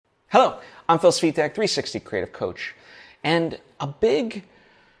Hello, I'm Phil Svitek, 360 Creative Coach. And a big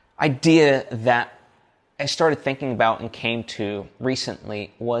idea that I started thinking about and came to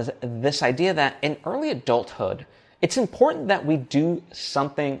recently was this idea that in early adulthood, it's important that we do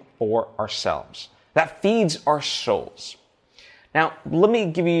something for ourselves that feeds our souls. Now, let me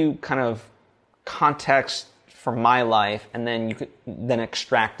give you kind of context for my life, and then you could then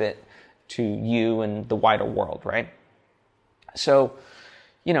extract it to you and the wider world, right? So,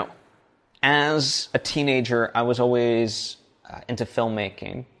 as a teenager, I was always into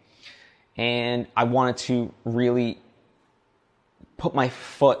filmmaking, and I wanted to really put my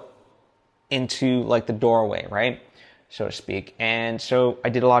foot into like the doorway, right, so to speak. And so I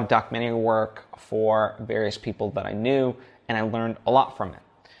did a lot of documentary work for various people that I knew, and I learned a lot from it.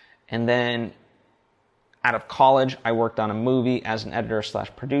 And then out of college, I worked on a movie as an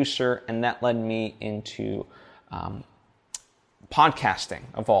editor/producer, and that led me into podcasting,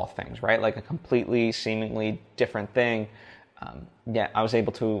 of all things, right? Like a completely, seemingly different thing. Yet I was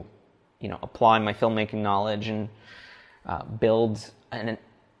able to, apply my filmmaking knowledge and build an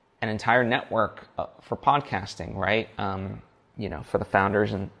entire network for podcasting, right? For the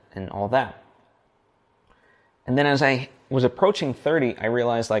founders and all that. And then as I was approaching 30, I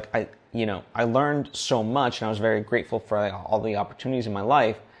realized I learned so much, and I was very grateful for all the opportunities in my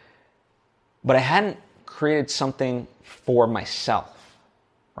life, but I hadn't created something for myself,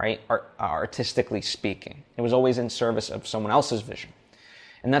 right? Artistically speaking. It was always in service of someone else's vision.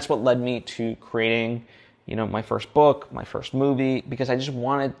 And that's what led me to creating, my first book, my first movie, because I just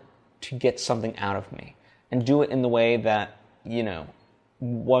wanted to get something out of me and do it in the way that,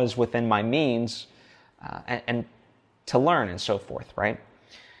 was within my means, and to learn and so forth, right?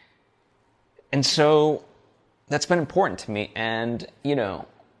 And so that's been important to me. And,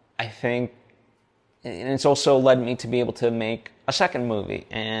 I think, and it's also led me to be able to make a second movie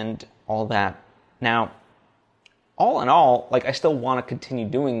and all that. Now, all in all, I still want to continue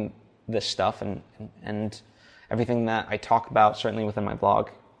doing this stuff and everything that I talk about, certainly within my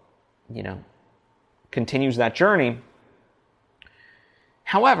blog, continues that journey.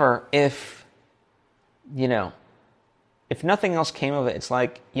 However, if nothing else came of it, it's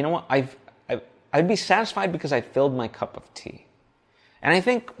I'd be satisfied because I filled my cup of tea. And I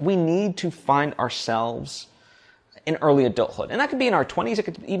think we need to find ourselves in early adulthood. And that could be in our 20s, it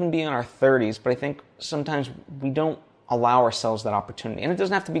could even be in our 30s, but I think sometimes we don't allow ourselves that opportunity. And it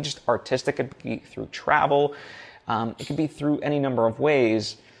doesn't have to be just artistic, it could be through travel, it could be through any number of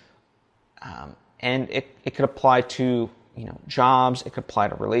ways. And it could apply to, jobs, it could apply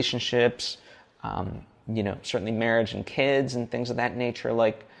to relationships, certainly marriage and kids and things of that nature.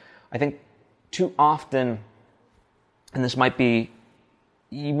 I think too often, and this might be,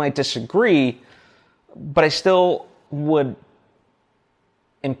 you might disagree, but I still would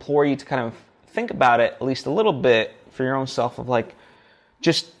implore you to kind of think about it at least a little bit for your own self of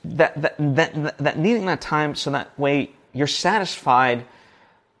just that needing that time so that way you're satisfied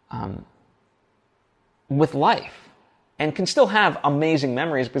with life and can still have amazing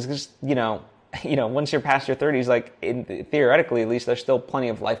memories because once you're past your 30s, theoretically at least, there's still plenty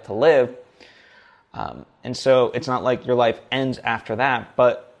of life to live. And so it's not like your life ends after that,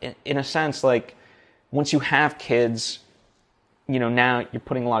 but in a sense, once you have kids, now you're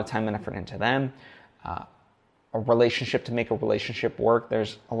putting a lot of time and effort into them. A relationship, to make a relationship work,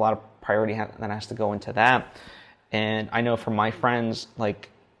 there's a lot of priority that has to go into that. And I know from my friends,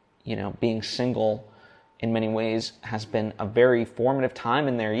 being single in many ways has been a very formative time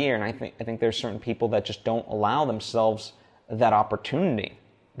in their year. And I think there's certain people that just don't allow themselves that opportunity.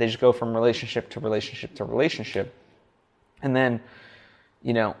 They just go from relationship to relationship to relationship. And then,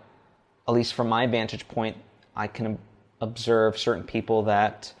 at least from my vantage point, I can observe certain people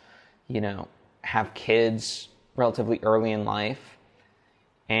that, have kids relatively early in life.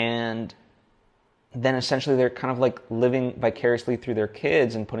 And then essentially they're kind of living vicariously through their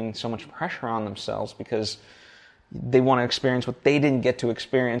kids and putting so much pressure on themselves because they want to experience what they didn't get to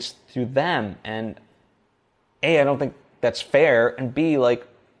experience through them. And A, I don't think that's fair. And B,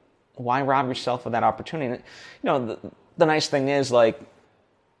 why rob yourself of that opportunity? The nice thing is, I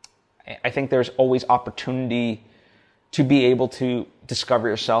think there's always opportunity to be able to discover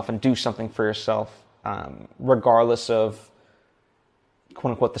yourself and do something for yourself, regardless of,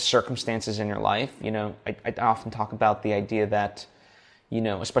 quote unquote, the circumstances in your life. I often talk about the idea that,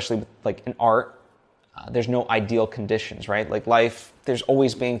 especially with in art, there's no ideal conditions, right? Life, there's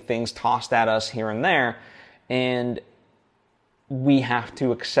always being things tossed at us here and there. And we have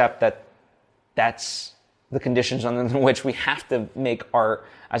to accept that that's the conditions under which we have to make art,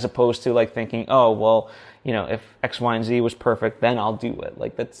 as opposed to like thinking, oh, well, you know, if X, Y, and Z was perfect, then I'll do it.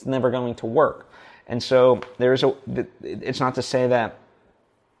 Like, that's never going to work. And so it's not to say that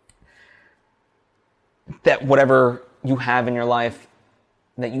whatever you have in your life,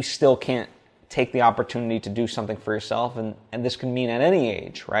 that you still can't take the opportunity to do something for yourself. And this can mean at any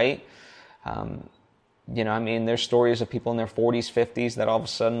age, right? You know, I mean, there's stories of people in their 40s, 50s that all of a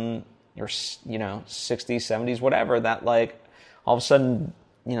sudden, or, you know, 60s, 70s, whatever, that like all of a sudden,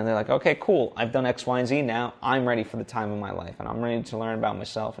 you know, they're like, okay, cool, I've done X, Y, and Z now. I'm ready for the time of my life, and I'm ready to learn about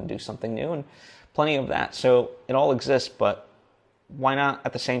myself and do something new, and plenty of that. So it all exists, but why not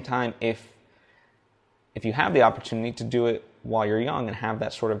at the same time, if you have the opportunity to do it while you're young and have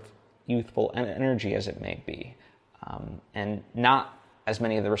that sort of youthful energy as it may be, and not as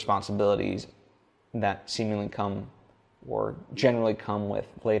many of the responsibilities that seemingly come or generally come with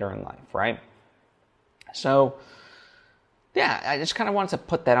later in life, right? So, yeah, I just kind of wanted to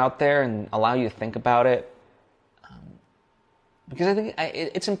put that out there and allow you to think about it, because I think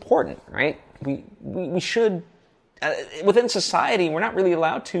it's important, right? We should, within society, we're not really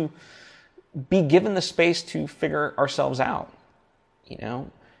allowed to be given the space to figure ourselves out. You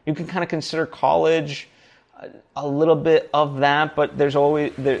know, you can kind of consider college a little bit of that, but there's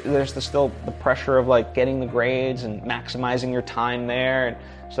still the pressure of like getting the grades and maximizing your time there, and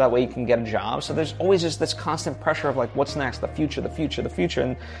so that way you can get a job. So there's always just this constant pressure of like, what's next? The future,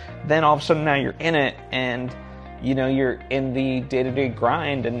 and then all of a sudden now you're in it, and you know, you're in the day-to-day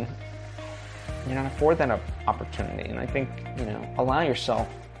grind, and you're not afforded that opportunity. And I think, you know, allow yourself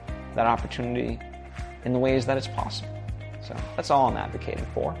that opportunity in the ways that it's possible. So that's all I'm advocating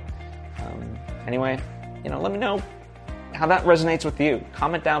for. Anyway, you know, let me know how that resonates with you.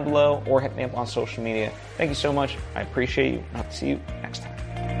 Comment down below or hit me up on social media. Thank you so much. I appreciate you. I'll see you next time.